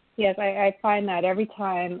 Yes, I find that every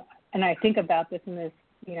time, and I think about this in this,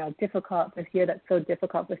 this year that's so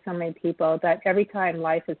difficult for so many people, that every time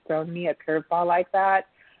life has thrown me a curveball like that,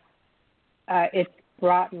 it's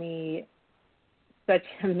brought me such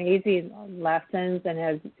amazing lessons and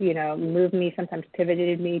has, moved me, sometimes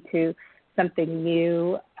pivoted me to something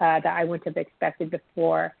new that I wouldn't have expected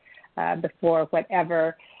before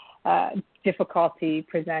whatever difficulty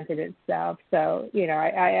presented itself. So,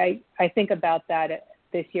 I think about that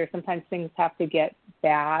this year. Sometimes things have to get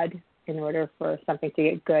bad in order for something to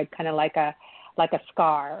get good, kind of like a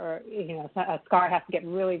scar, or, a scar has to get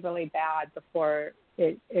really, really bad before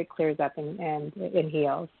it clears up and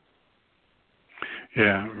heals.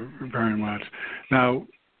 Yeah, very much. Now,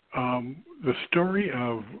 the story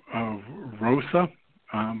of Rosa,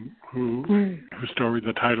 whose story,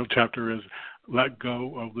 the title chapter is "Let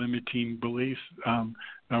Go of Limiting Beliefs."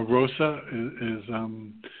 Now, Rosa is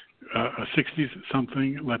a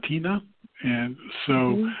 60-something Latina, and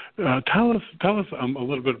so tell us a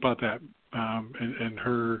little bit about that and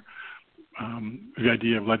her the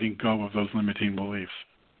idea of letting go of those limiting beliefs.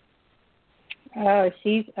 Oh,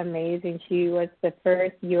 she's amazing. She was the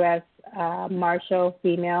first U.S. Marshal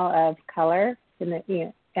female of color,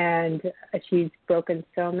 and she's broken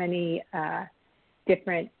so many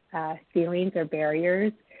different ceilings or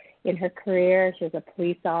barriers in her career. She was a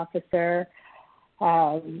police officer,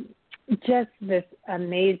 just this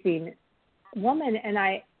amazing woman. And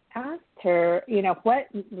I asked her, what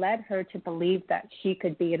led her to believe that she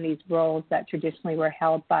could be in these roles that traditionally were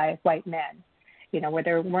held by white men, where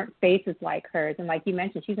there weren't faces like hers. And like you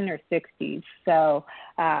mentioned, she's in her 60s. So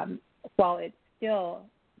while it's still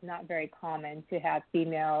not very common to have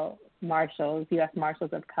female marshals, U.S.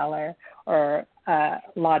 Marshals of color, or a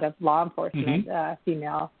lot of law enforcement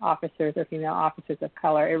female officers or female officers of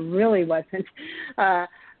color, it really wasn't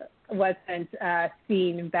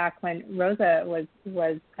seen back when Rosa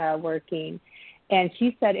was working. And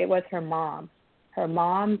she said it was her mom. Her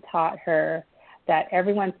mom taught her that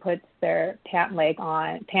everyone puts their pants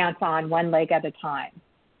on one leg at a time.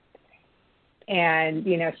 And,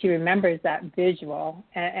 she remembers that visual.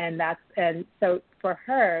 And so for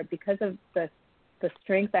her, because of the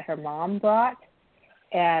strength that her mom brought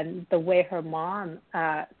and the way her mom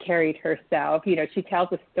carried herself, she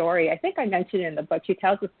tells a story. I think I mentioned it in the book. She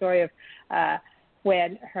tells the story of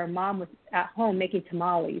when her mom was at home making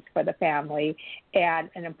tamales for the family, and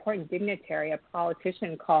an important dignitary, a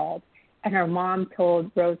politician, called, and her mom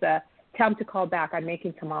told Rosa, "Tell him to call back. I'm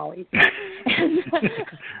making tamales."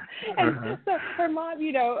 and so her mom,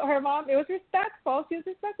 it was respectful. She was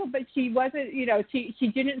respectful, but she wasn't, she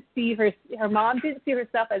didn't see her mom didn't see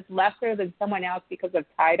herself as lesser than someone else because of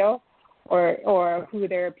title or who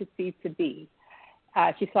they're perceived to be.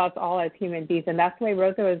 She saw us all as human beings, and that's the way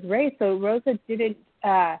Rosa was raised. So Rosa didn't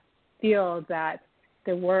feel that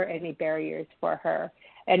there were any barriers for her.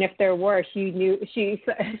 And if there were, she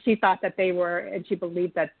thought that they were, and she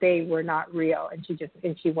believed that they were not real, and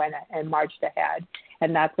she went and marched ahead,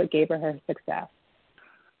 and that's what gave her success.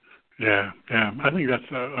 Yeah. I think that's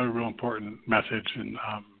a real important message, and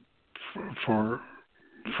for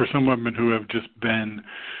some women who have just been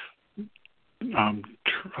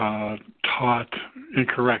taught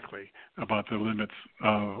incorrectly about the limits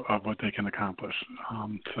of what they can accomplish.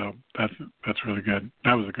 So that's really good.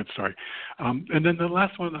 That was a good story. And then the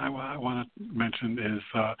last one I want to mention is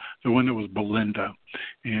the one that was Belinda.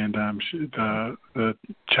 And the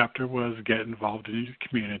chapter was Get Involved in Your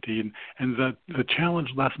Community. And the challenge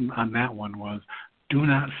lesson on that one was do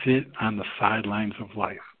not sit on the sidelines of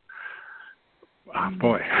life.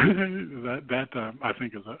 Boy, that I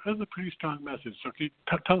think is a pretty strong message. So can you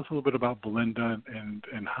tell us a little bit about Belinda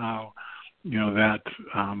and how that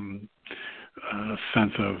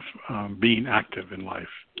sense of being active in life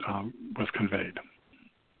was conveyed?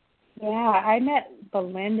 Yeah, I met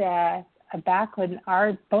Belinda back when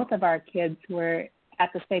both of our kids were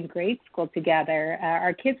at the same grade school together.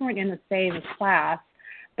 Our kids weren't in the same class,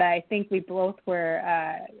 but I think we both were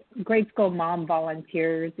grade school mom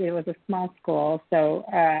volunteers. It was a small school, so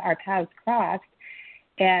our paths crossed.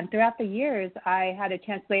 And throughout the years, I had a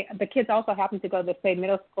chance. The kids also happened to go to the same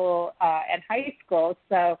middle school and high school.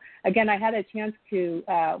 So again, I had a chance to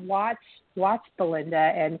watch Belinda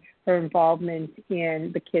and her involvement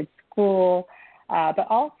in the kids' school. But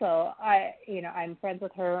also, I'm friends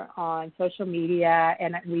with her on social media,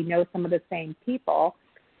 and we know some of the same people.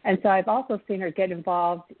 And so I've also seen her get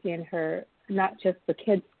involved in her, not just the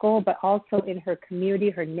kids' school, but also in her community,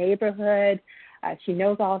 her neighborhood. She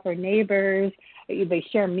knows all of her neighbors. They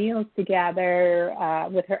share meals together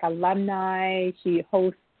with her alumni. She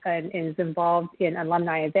hosts and is involved in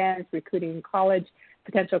alumni events, recruiting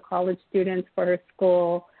potential college students for her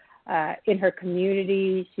school. In her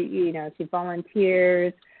community, she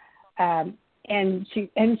volunteers. And she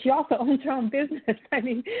also owns her own business. I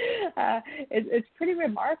mean, it's pretty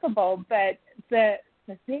remarkable. But the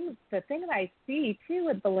thing that I see too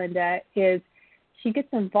with Belinda is she gets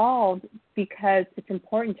involved because it's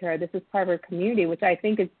important to her. This is part of her community, which I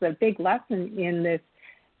think is the big lesson in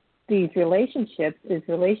these relationships. Is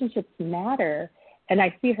relationships matter. And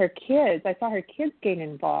I see her kids. I saw her kids get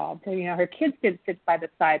involved. Her kids didn't sit by the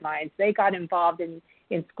sidelines. They got involved in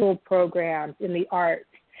school programs, in the arts.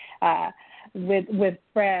 With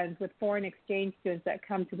friends, with foreign exchange students that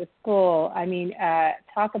come to the school. I mean,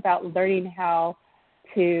 talk about learning how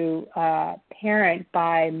to parent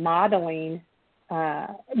by modeling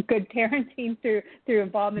good parenting through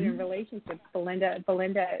involvement in relationships. Belinda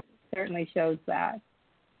certainly shows that.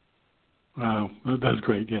 Wow, that's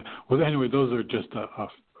great. Yeah. Well, anyway, those are just a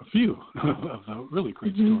few of the really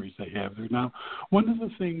great stories they have there. Now, one of the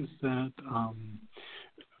things that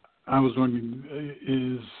I was wondering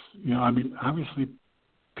is, obviously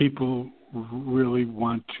people really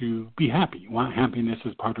want to be happy, want happiness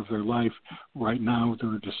as part of their life. Right now, there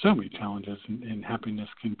are just so many challenges, and happiness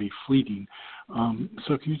can be fleeting.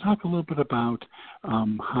 So can you talk a little bit about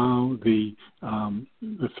how the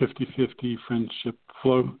 50-50 Friendship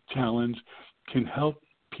Flow Challenge can help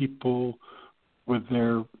people with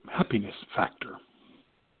their happiness factor?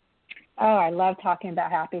 Oh, I love talking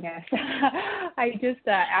about happiness. I just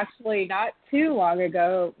actually not too long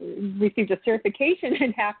ago received a certification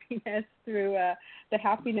in happiness through the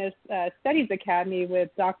Happiness Studies Academy with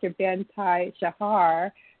Dr. Bentai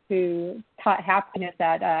Shahar, who taught happiness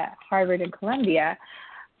at Harvard and Columbia.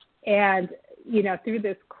 And, through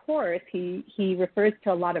this course, he refers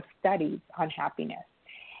to a lot of studies on happiness.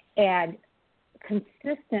 And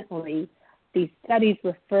consistently, these studies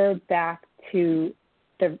refer back to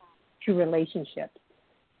relationships,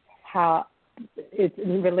 how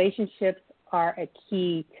relationships are a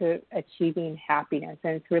key to achieving happiness.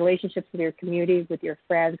 And it's relationships with your community, with your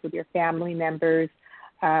friends, with your family members.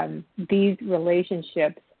 These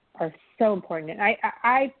relationships are so important. And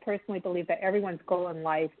I personally believe that everyone's goal in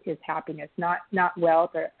life is happiness, not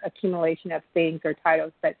wealth or accumulation of things or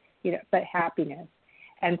titles, but happiness.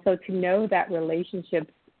 And so to know that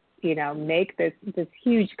relationships, make this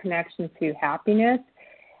huge connection to happiness,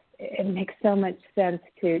 it makes so much sense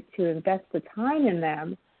to invest the time in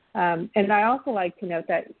them. And I also like to note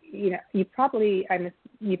that you probably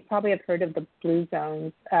have heard of the blue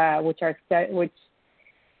zones, which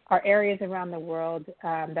are areas around the world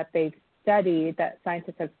that they've studied, that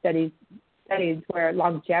scientists have studied where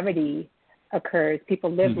longevity occurs.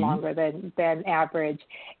 People live longer than average,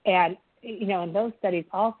 and in those studies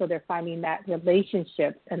also they're finding that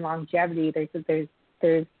relationships and longevity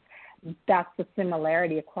there's that's the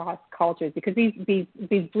similarity across cultures, because these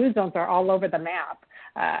blue zones are all over the map,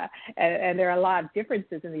 and there are a lot of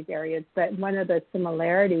differences in these areas. But one of the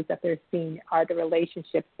similarities that they're seeing are the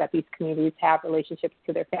relationships that these communities have, relationships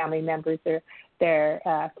to their family members, their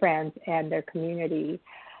friends, and their community.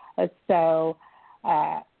 So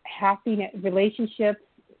happiness, relationships,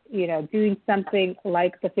 doing something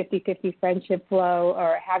like the 50-50 Friendship Flow,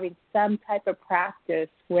 or having some type of practice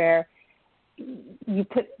where you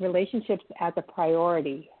put relationships as a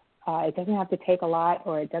priority. It doesn't have to take a lot,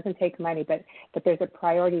 or it doesn't take money, but there's a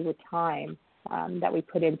priority with time that we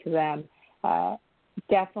put into them.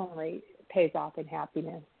 Definitely pays off in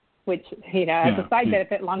happiness, which, as a side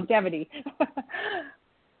benefit, longevity.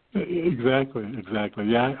 Exactly.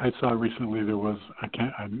 Yeah, I saw recently there was, I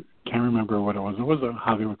can't remember what it was. It was a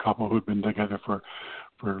Hollywood couple who'd been together for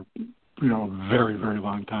a very, very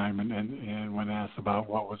long time, and when asked about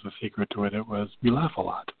what was the secret to it, it was we laugh a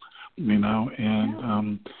lot,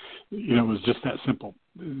 and it was just that simple.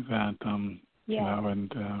 That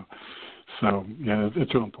so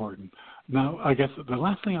it's real important. Now, I guess the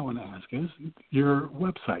last thing I want to ask is, your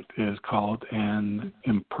website is called An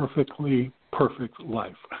Imperfectly Perfect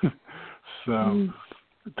Life. So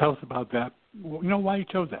tell us about that. Why you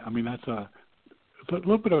chose that. I mean, that's a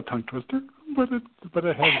little bit of a tongue twister, but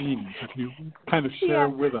it has meaning. If you kind of share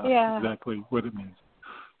with us exactly what it means.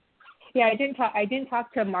 Yeah, I didn't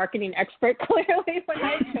talk to a marketing expert clearly when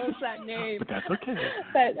I chose that name. But that's okay.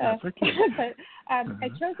 That's okay. I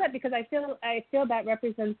chose that because I feel that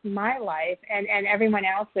represents my life and everyone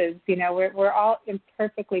else's. You know, we're all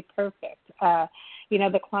imperfectly perfect. You know,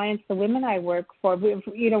 the clients, the women I work for,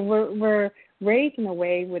 we're raised in a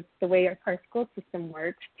way with the way our school system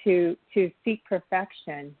works to seek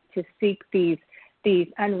perfection, to seek these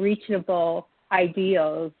unreachable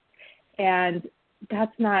ideals, and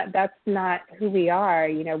that's not who we are.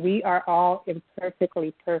 You know, we are all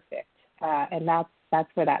imperfectly perfect, and that's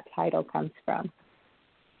where that title comes from.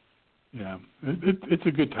 Yeah, it's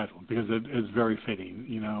a good title because it's very fitting.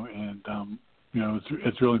 You know, and you know,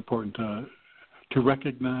 it's really important to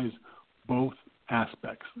recognize both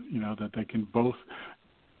aspects. You know, that they can both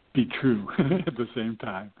be true at the same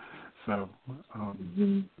time. So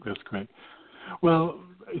that's great. Well,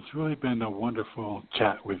 it's really been a wonderful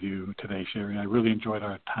chat with you today, Sherry. I really enjoyed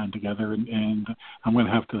our time together, and I'm going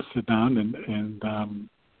to have to sit down and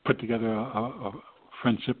put together a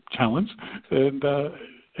friendship challenge and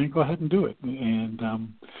go ahead and do it and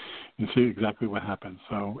see exactly what happens.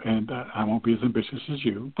 So, and I won't be as ambitious as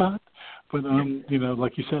you, but you know,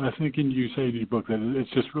 like you said, I think you say in your book that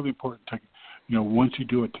it's just really important to, you know, once you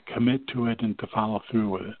do it, to commit to it and to follow through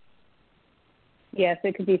with it. Yes,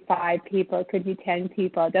 it could be 5 people, it could be 10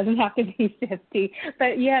 people. It doesn't have to be 50.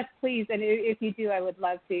 But yes, please. And if you do, I would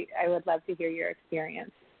love to hear your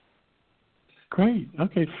experience. Great.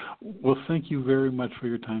 Okay. Well, thank you very much for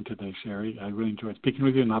your time today, Sherry. I really enjoyed speaking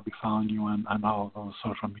with you, and I'll be following you on all of those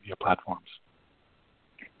social media platforms.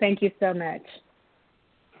 Thank you so much.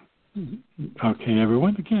 Okay,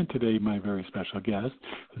 everyone. Again, today my very special guest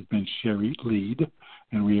has been Sherry Lead,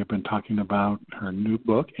 and we have been talking about her new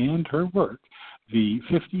book and her work, The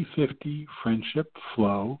 50/50 Friendship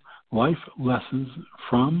Flow, Life Lessons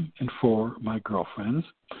from and for My Girlfriends.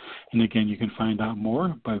 And again, you can find out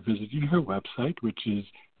more by visiting her website, which is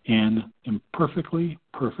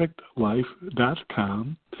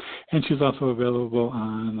animperfectlyperfectlife.com. And she's also available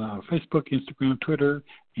on Facebook, Instagram, Twitter,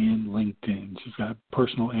 and LinkedIn. She's got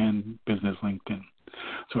personal and business LinkedIn.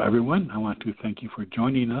 So everyone, I want to thank you for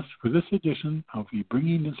joining us for this edition of the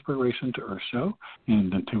Bringing Inspiration to Earth show.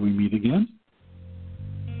 And until we meet again,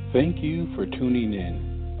 thank you for tuning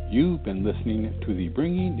in. You've been listening to the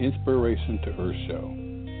Bringing Inspiration to Earth show.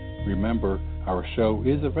 Remember, our show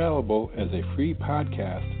is available as a free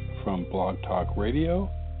podcast from Blog Talk Radio,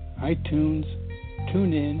 iTunes,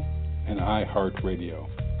 TuneIn, and iHeartRadio.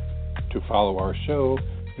 To follow our show,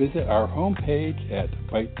 visit our homepage at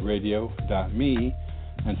biteradio.me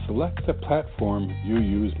and select the platform you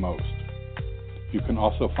use most. You can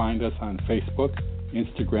also find us on Facebook,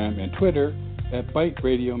 Instagram, and Twitter at Byte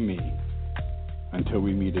Radio Me. Until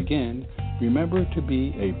we meet again, remember to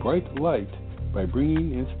be a bright light by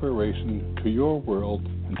bringing inspiration to your world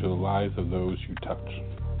and to the lives of those you touch.